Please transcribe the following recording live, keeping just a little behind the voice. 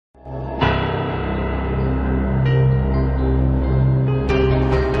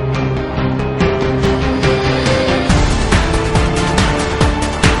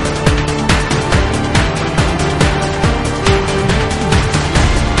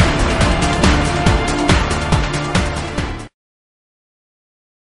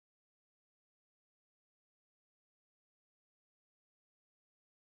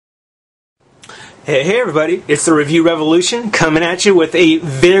Hey everybody, it's the Review Revolution coming at you with a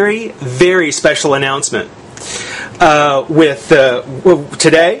very, very special announcement.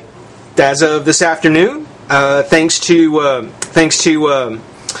 Today, as of this afternoon, thanks to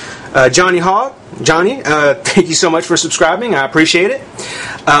Johnny Hogg. Johnny, thank you so much for subscribing. I appreciate it.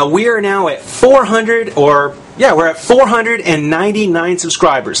 We are now at 499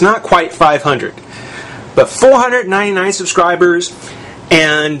 subscribers. Not quite 500, but 499 subscribers,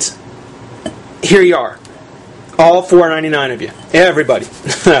 and here you are, all 499 of you, everybody.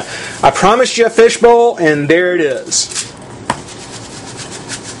 I promised you a fishbowl, and there it is.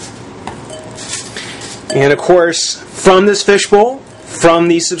 And of course, from this fishbowl, from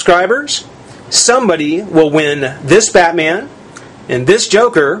these subscribers, somebody will win this Batman and this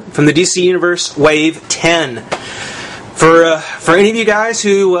Joker from the DC Universe Wave 10. For any of you guys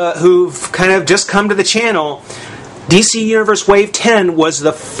who've kind of just come to the channel, DC Universe Wave 10 was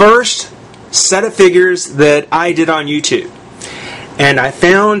the first set of figures that I did on YouTube. And I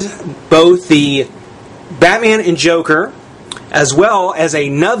found both the Batman and Joker as well as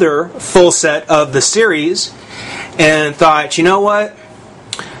another full set of the series, and thought, you know what?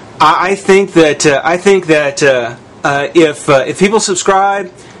 I think that if people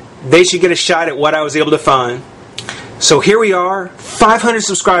subscribe, they should get a shot at what I was able to find. So here we are, 500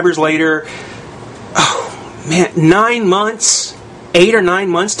 subscribers later. Oh man, 9 months, 8 or 9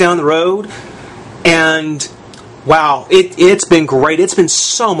 months down the road, and wow, it's been great. It's been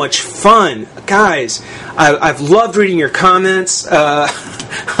so much fun, guys. I've loved reading your comments.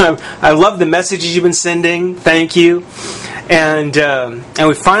 I love the messages you've been sending. Thank you. And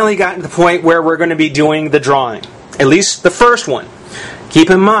we finally gotten to the point where we're going to be doing the drawing, at least the first one.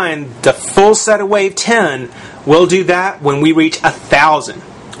 Keep in mind, the full set of Wave 10, we'll do that when we reach 1,000.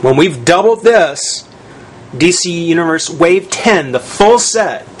 When we've doubled this, DC Universe Wave 10, the full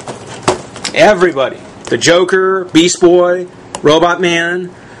set, everybody, the Joker, Beast Boy, Robot Man,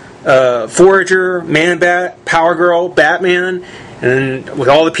 Forager, Man-Bat, Power Girl, Batman, and with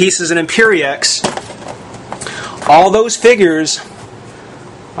all the pieces in Imperiex, all those figures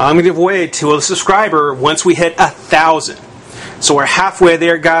I'm going to give away to a subscriber once we hit 1,000. So we're halfway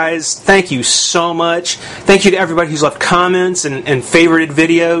there, guys. Thank you so much. Thank you to everybody who's left comments and favorited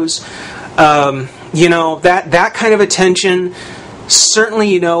videos. You know, that kind of attention certainly,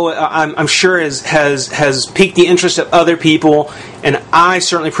 you know, I'm sure has piqued the interest of other people, and I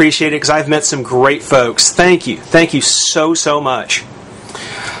certainly appreciate it because I've met some great folks. Thank you so much.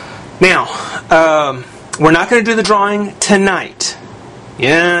 Now, we're not going to do the drawing tonight.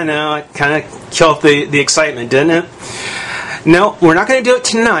 Yeah, no, it kind of killed the excitement, didn't it? No, we're not going to do it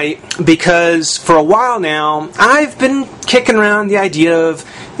tonight because for a while now I've been kicking around the idea of,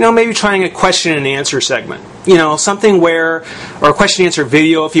 you know, maybe trying a question and answer segment. You know, something where, or a question and answer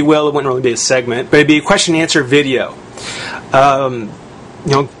video, if you will. It wouldn't really be a segment, but it'd be a question and answer video. You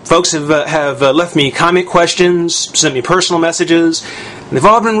know, folks have left me comment questions, sent me personal messages, and they've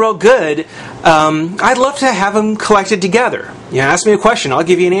all been real good. I'd love to have them collected together. You know, ask me a question, I'll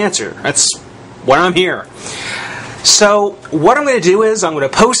give you an answer. That's why I'm here. So what I'm going to do is I'm going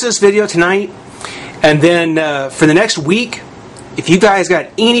to post this video tonight, and then for the next week, if you guys got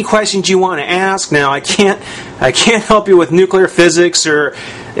any questions you want to ask, now I can't help you with nuclear physics or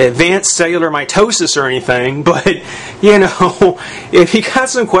advanced cellular mitosis or anything, but you know, if you got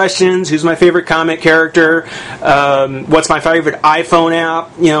some questions, who's my favorite comic character, what's my favorite iPhone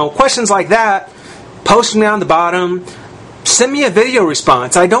app, you know, questions like that, post them down the bottom. Send me a video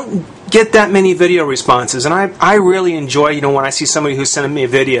response. I don't get that many video responses, and I really enjoy, you know, when I see somebody who's sending me a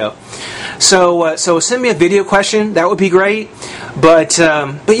video. So send me a video question. That would be great. But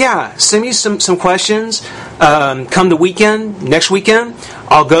yeah, send me some questions. Come the weekend, next weekend,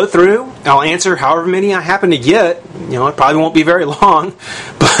 I'll go through. I'll answer however many I happen to get. You know, it probably won't be very long,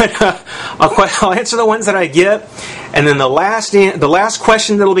 but I'll answer the ones that I get, and then the last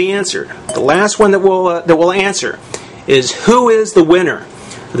question that'll be answered, the last one that we'll answer, is who is the winner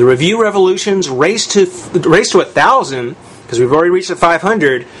of the Review Revolution's race to 1,000, because we've already reached the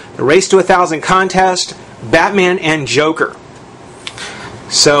 500, the race to 1,000 contest, Batman and Joker.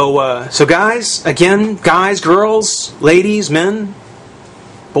 So guys, again, guys, girls, ladies, men,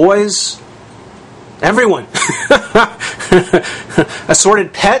 boys, everyone,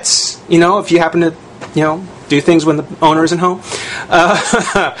 assorted pets, you know, if you happen to, you know, do things when the owner isn't home.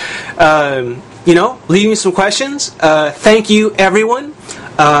 You know, leave me some questions. Thank you, everyone.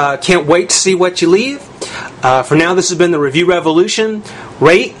 Can't wait to see what you leave. For now, this has been the Review Revolution.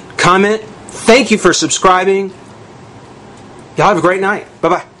 Rate, comment. Thank you for subscribing. Y'all have a great night.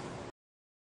 Bye-bye.